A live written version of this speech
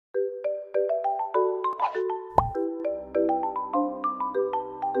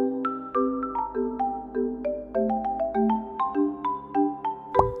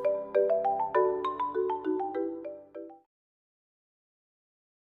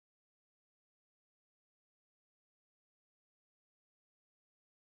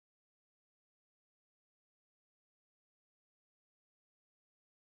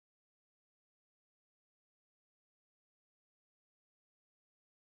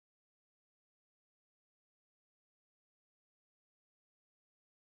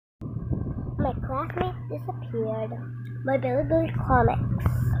My classmate disappeared by bilibili comics.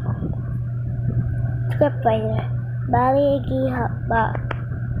 Scriptwriter Baligi Haba.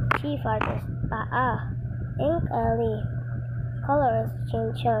 Chief artist Ink Ali. Colorist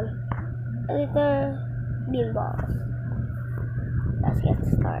Chin Chun. Editor Beanballs. Let's get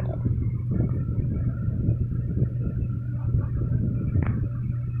started.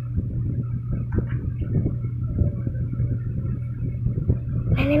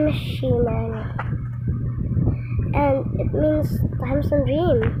 My name is She-Man, and it means times and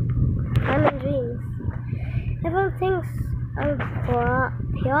dream. Time and dreams. Everyone thinks I'm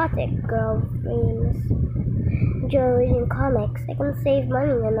chaotic girl of dreams. Enjoy reading comics. I can save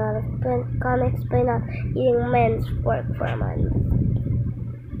money and out of print comics by not eating men's work for a month.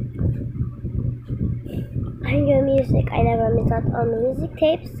 I enjoy music. I never miss out on music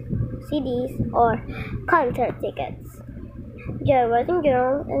tapes, CDs, or concert tickets. Enjoy writing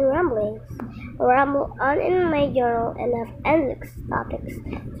journals and ramblings. I ramble on in my journal and have endless topics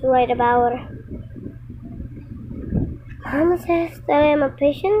to write about. Mama says that I am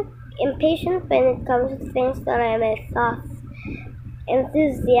impatient when it comes to things that I am thought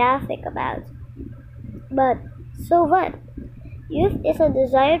enthusiastic about. But so what? Youth is a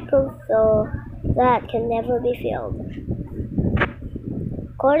desired growth though that can never be filled.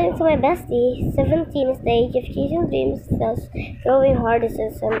 According to my bestie, 17 is the age of chasing dreams, thus growing hard is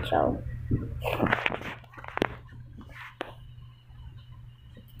essential.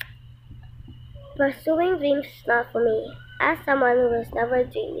 Pursuing dreams is not for me. As someone who has never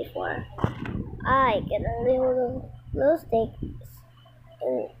dreamed before, I can only hold low stakes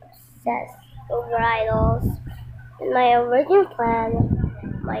and obsess over idols. In my original plan,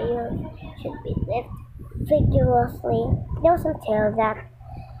 my youth should be lived vigorously. It doesn't tell that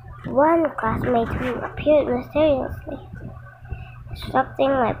one classmate who appeared mysteriously, disrupting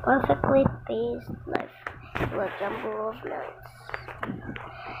my perfectly paced life with a jumble of notes.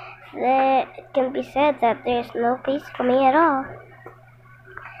 It can be said that there is no place for me at all.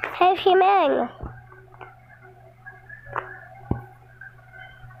 Hey, Ximeng!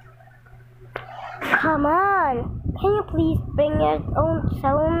 Come on! Can you please bring your own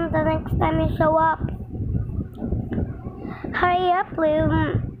phone the next time you show up? Hurry up,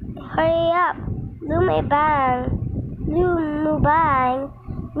 Bloom! Hurry up! Lumubang!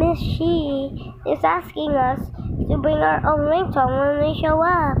 Miss She is asking us to bring our own ringtone when we show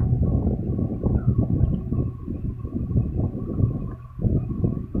up.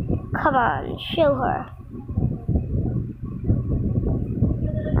 Come on, show her.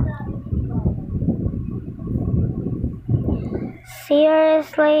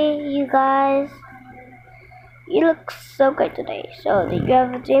 Seriously, you guys? You look so great today. So, did you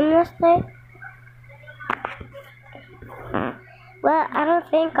have a dream last night? Well, I don't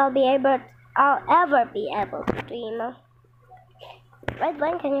think I'll ever be able to dream. Red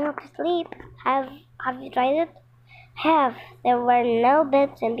One, can you help me sleep? Have you tried it? Have. There were no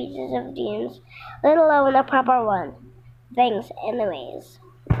bits and pieces of dreams, let alone a proper one. Thanks, anyways.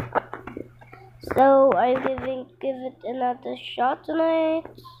 So, are you give it another shot tonight?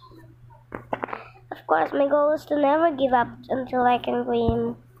 Of course, my goal is to never give up until I can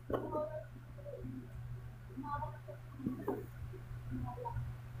dream.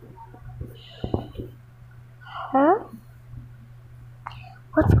 Huh?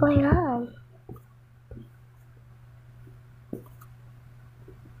 What's going on?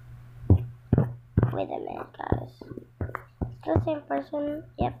 Wait a minute, guys. Is it the same person?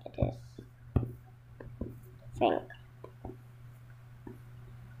 Yep, it is. Think.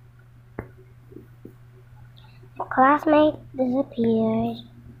 A classmate disappeared.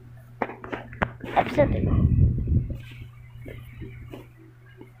 Episode 2.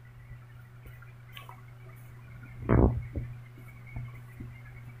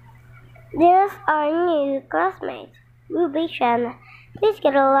 There's our new classmate, Ruby Shan. Please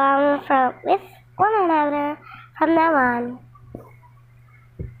get along with one another from now on.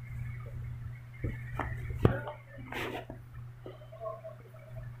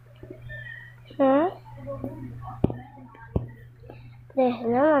 There's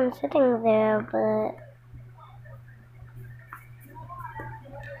no one sitting there, but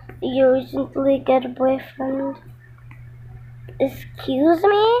did you recently get a boyfriend? Excuse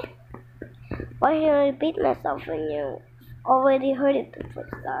me? Why should I repeat myself when you already heard it the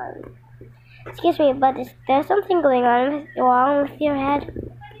first time? Excuse me, but is there something going on wrong with your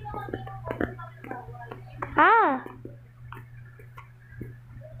head? Ah!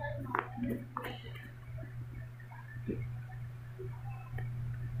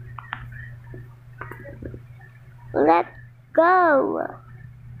 Let go!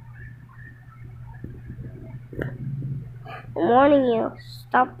 warning you,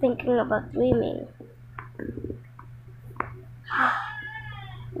 stop thinking about dreaming.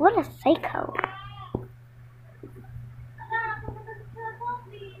 What a psycho.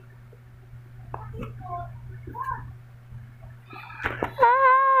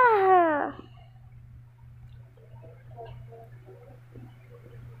 Ah.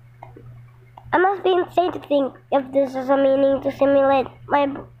 I must be insane to think if this is a meaning to simulate my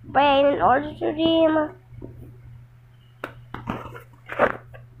brain in order to dream.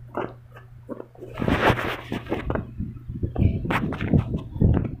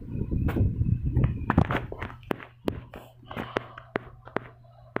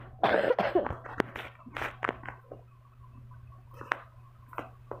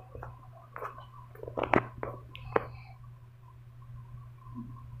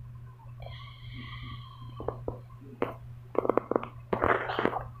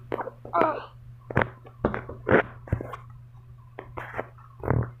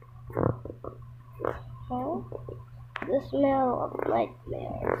 The smell of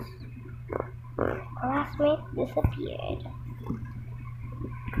nightmares. Classmate disappeared.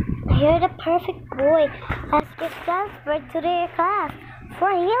 You're the perfect boy. Let's get transferred to their class.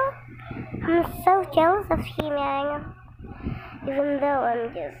 For real? I'm so jealous of him, Yang. Even though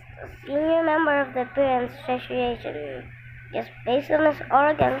I'm just a senior member of the Parents Association, just based on his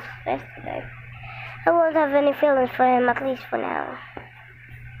arrogance yesterday, I won't have any feelings for him, at least for now.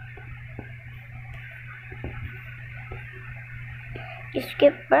 You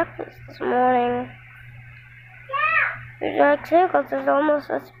skipped breakfast this morning. Your dark circles is almost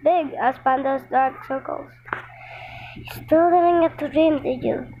as big as Panda's dark circles. You still didn't get to dream, did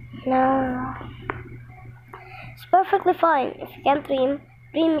you? No. It's perfectly fine if you can't dream.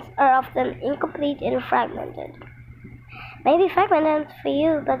 Dreams are often incomplete and fragmented. Maybe fragmented for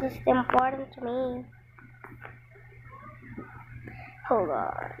you, but it's important to me. Hold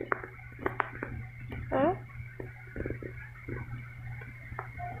on. Huh?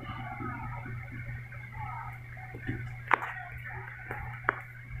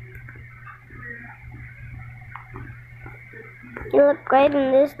 You look great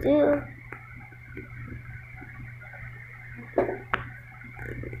in this too.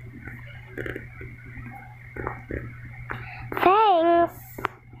 Thanks!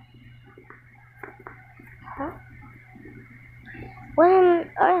 Huh? What on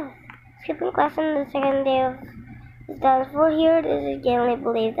earth? Skipping class on the second day of his dance for here, it is generally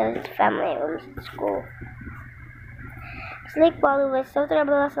believed that his family owns the school. Sleep while he was so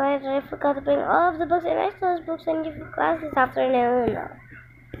terrible last night that I forgot to bring all of the books and I stole his books and give class this afternoon.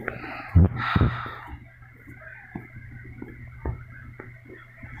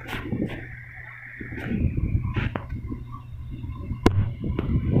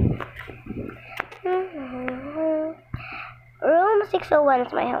 Room 601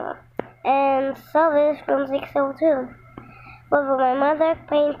 is my home, and so is room 602. But for my mother, a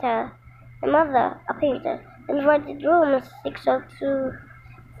painter, converted room 602,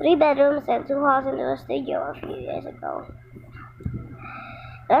 3 bedrooms and 2 halls into a studio a few years ago.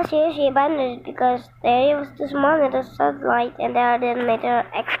 Last year she abandoned it because the area was too small and the sunlight and there didn't meet her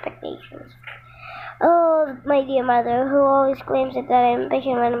expectations. Oh, my dear mother, who always claims that I'm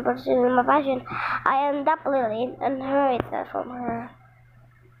impatient when pursuing my passion, I am definitely inherited from her.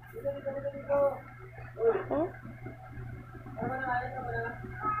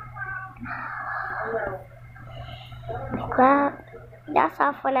 Well, that's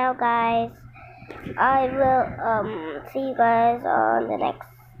all for now, guys. I will see you guys on the next